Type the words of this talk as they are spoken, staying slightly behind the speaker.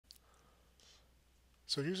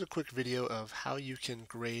So here's a quick video of how you can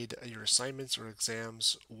grade your assignments or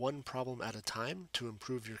exams one problem at a time to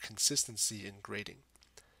improve your consistency in grading.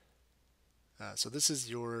 So this is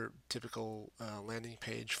your typical landing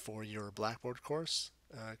page for your Blackboard course.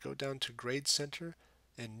 Go down to Grade Center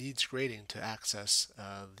and Needs Grading to access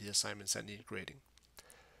the assignments that need grading.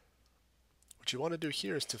 What you want to do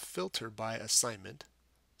here is to filter by assignment.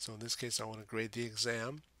 So in this case I want to grade the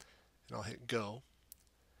exam and I'll hit Go.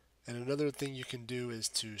 And another thing you can do is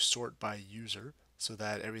to sort by user so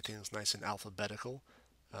that everything's nice and alphabetical,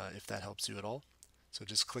 if that helps you at all. So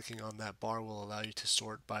just clicking on that bar will allow you to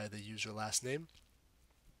sort by the user last name.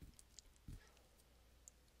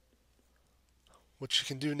 What you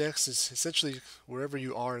can do next is essentially wherever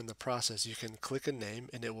you are in the process, you can click a name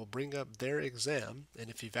and it will bring up their exam. And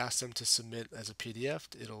if you've asked them to submit as a PDF,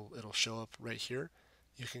 it'll show up right here.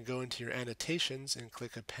 You can go into your annotations and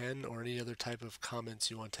click a pen or any other type of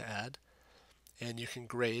comments you want to add. And you can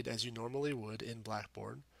grade as you normally would in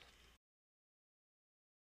Blackboard.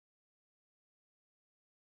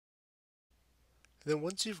 And then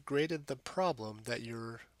once you've graded the problem that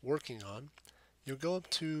you're working on, you'll go up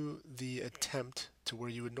to the attempt to where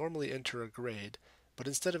you would normally enter a grade, but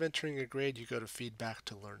instead of entering a grade, you go to Feedback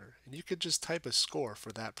to Learner. And you could just type a score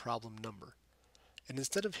for that problem number. And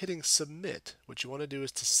instead of hitting Submit, what you want to do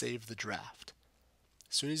is to save the draft.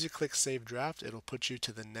 As soon as you click Save Draft, it'll put you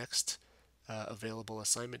to the next available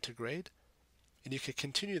assignment to grade. And you can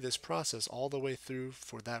continue this process all the way through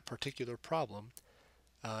for that particular problem.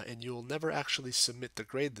 And you will never actually submit the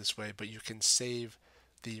grade this way, but you can save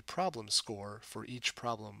the problem score for each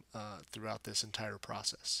problem throughout this entire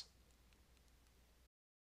process.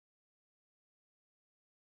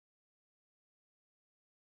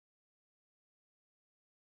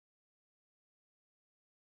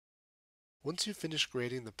 Once you finish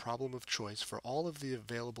grading the problem of choice for all of the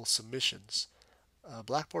available submissions,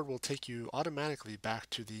 Blackboard will take you automatically back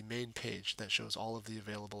to the main page that shows all of the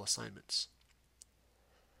available assignments.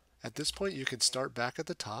 At this point, you can start back at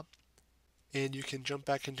the top and you can jump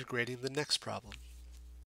back into grading the next problem.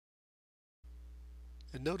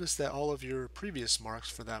 And notice that all of your previous marks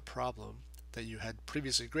for that problem that you had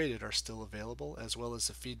previously graded are still available, as well as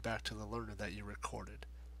the feedback to the learner that you recorded.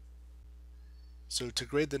 So to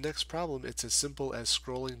grade the next problem, it's as simple as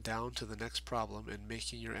scrolling down to the next problem and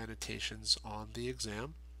making your annotations on the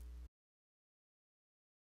exam.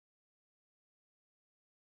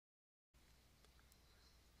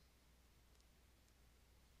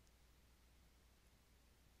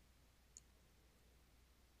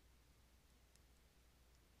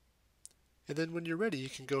 And then when you're ready, you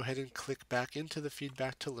can go ahead and click back into the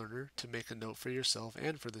feedback to learner to make a note for yourself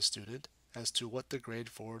and for the student as to what the grade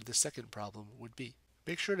for the second problem would be.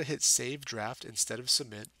 Make sure to hit Save Draft instead of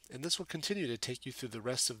Submit, and this will continue to take you through the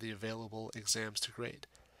rest of the available exams to grade.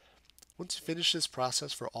 Once you finish this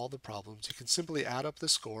process for all the problems, you can simply add up the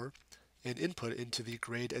score and input into the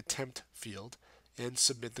grade attempt field and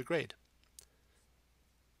submit the grade.